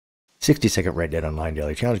60-second Red Dead Online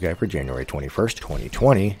Daily Challenge Guide for January 21st,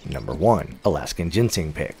 2020. Number 1. Alaskan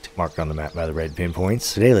Ginseng picked. Marked on the map by the red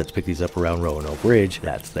pinpoints. Today let's pick these up around Roanoke Ridge.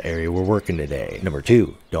 That's the area we're working today. Number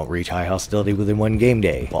 2. Don't reach high hostility within one game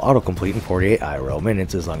day. Will autocomplete in 48 IRL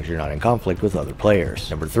minutes as long as you're not in conflict with other players.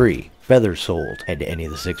 Number 3. Feathers sold. Head to any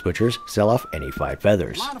of the 6 butchers, sell off any 5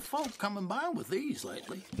 feathers. A lot of folk coming by with these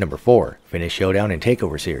lately. Number 4. Finish Showdown and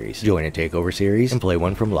Takeover series. Join a Takeover series and play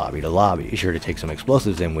one from lobby to lobby. Be sure to take some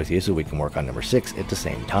explosives in with you so we can work on number 6 at the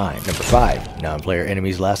same time. Number 5. Non-player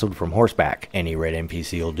enemies lassoed from Horseback. Any red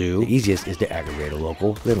NPC will do. The easiest is to aggravate a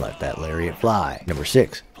local, then let that lariat fly. Number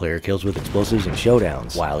 6. Player kills with explosives and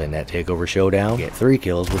showdowns. While in that Takeover showdown, get 3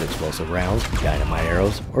 kills with explosive rounds, dynamite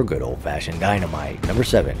arrows, or good old-fashioned dynamite. Number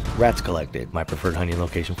 7. Rats collected. My preferred hunting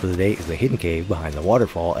location for the day is the hidden cave behind the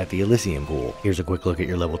waterfall at the Elysian pool. Here's a quick look at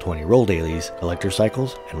your level 20 roll dailies, collector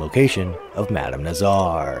cycles, and location of Madame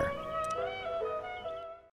Nazar.